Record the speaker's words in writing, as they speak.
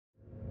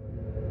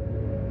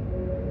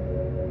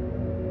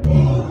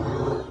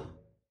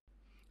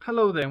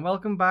Hello there and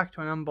welcome back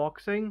to an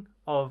unboxing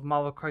of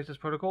Marvel Crisis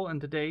Protocol, and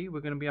today we're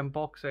going to be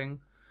unboxing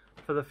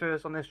for the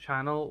first on this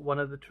channel one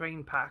of the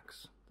train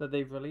packs that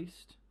they've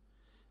released.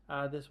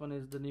 This one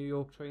is the New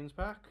York Trains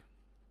pack.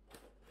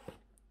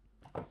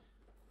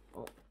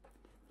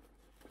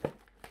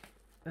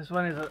 This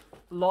one is a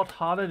lot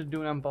harder to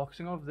do an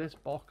unboxing of. This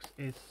box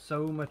is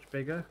so much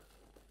bigger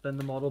than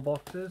the model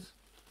boxes.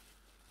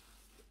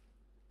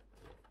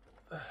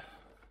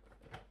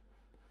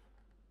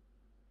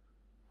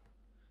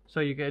 So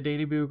you get a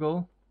Daily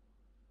Bugle,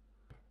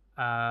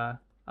 a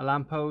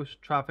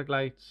lamppost, traffic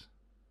lights,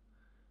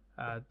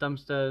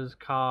 dumpsters,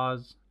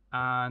 cars,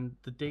 and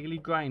the Daily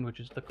Grind, which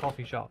is the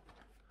coffee shop.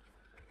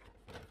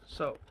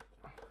 So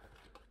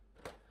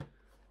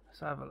let's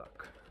have a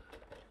look.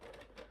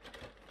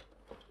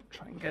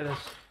 Try and get this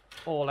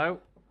all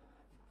out.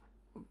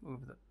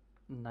 Move the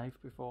knife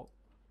before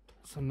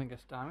something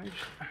gets damaged.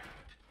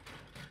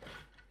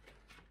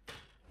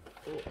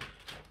 Oh.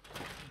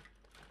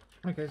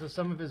 Okay, so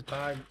some of his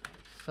bag,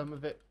 some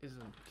of it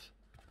isn't.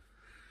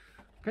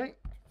 Okay.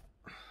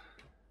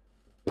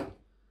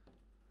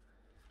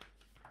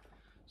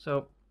 So,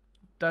 it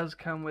does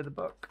come with a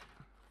book.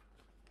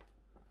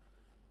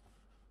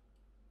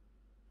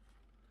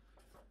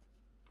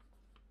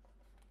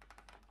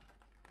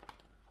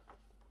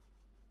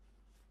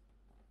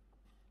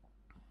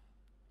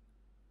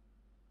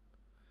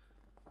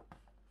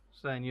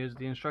 So then use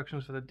the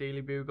instructions for the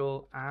Daily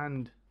Bugle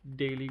and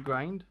Daily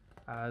Grind,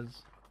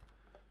 as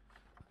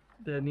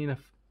they're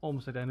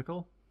almost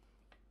identical,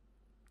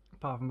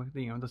 apart from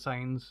the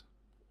signs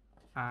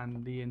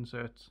and the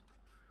inserts.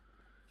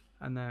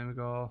 And then we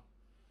go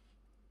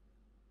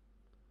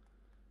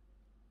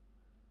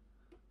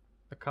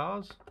the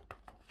cars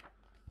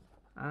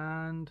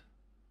and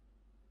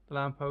the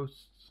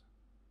lampposts,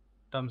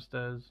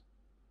 dumpsters,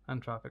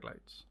 and traffic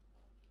lights.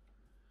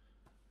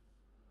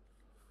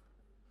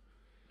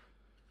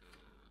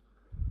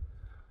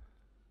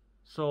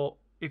 So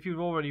if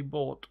you've already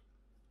bought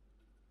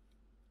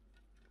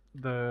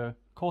the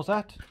core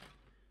set,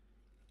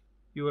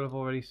 you will have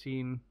already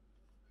seen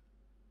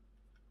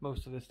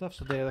most of this stuff.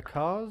 So they're the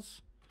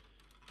cars,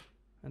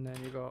 and then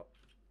you got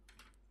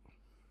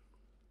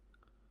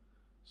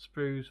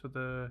sprues for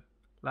the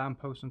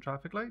lampposts and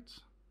traffic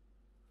lights.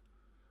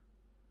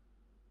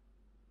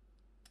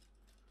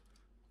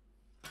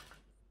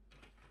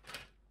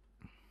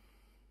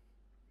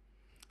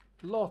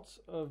 Lots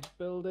of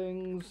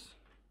buildings,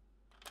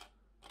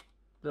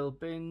 little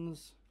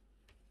bins.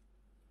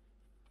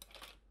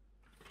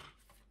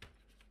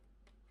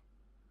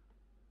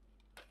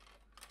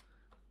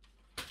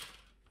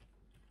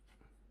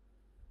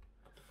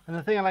 And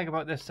the thing I like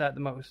about this set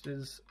the most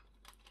is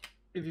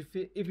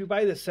if you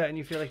buy this set and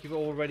you feel like you've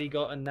already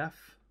got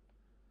enough,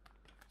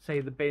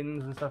 say the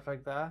bins and stuff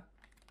like that,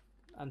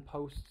 and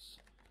posts,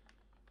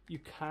 you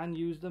can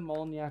use them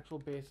on the actual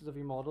bases of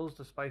your models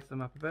to spice them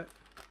up a bit.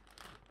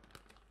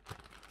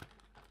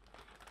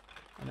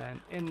 And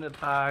then in the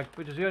bag,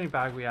 which is the only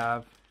bag we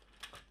have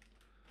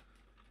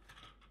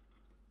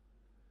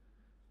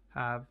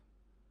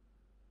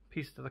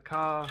piece to the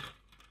car.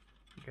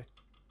 You get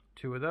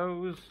 2 of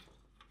those.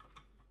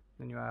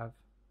 Then you have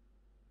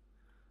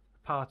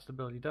parts to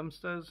build your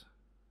dumpsters.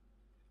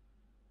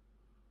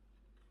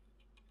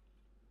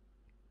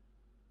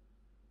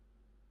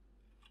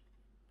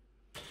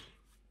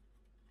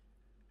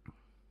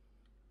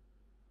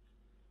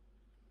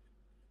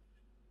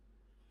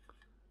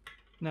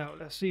 Now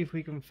let's see if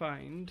we can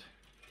find,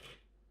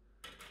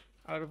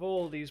 out of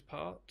all these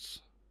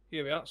parts,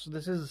 here we are. So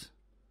this is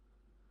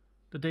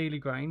the Daily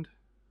Grind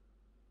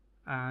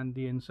and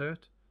the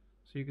insert.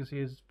 So you can see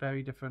it's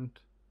very different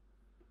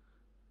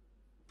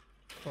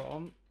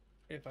from,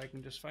 if I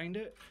can just find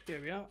it,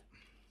 here we are,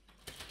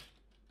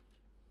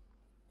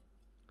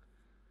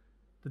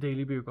 the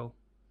Daily Bugle.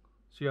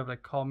 So you have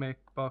like comic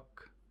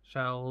book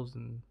shelves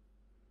and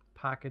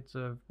packets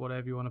of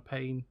whatever you want to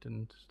paint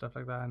and stuff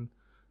like that, and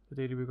the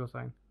Daily Bugle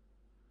sign.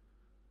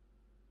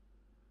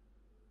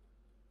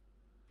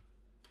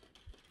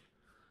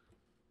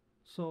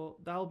 So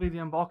that'll be the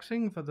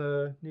unboxing for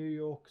the New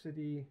York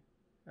City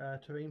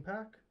terrain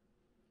pack.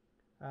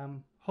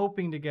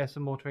 Hoping to get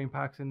some more terrain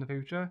packs in the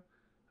future.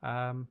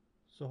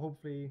 So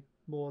hopefully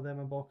more of them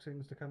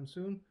unboxings to come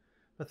soon.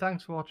 But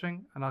thanks for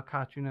watching, and I'll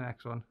catch you in the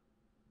next one.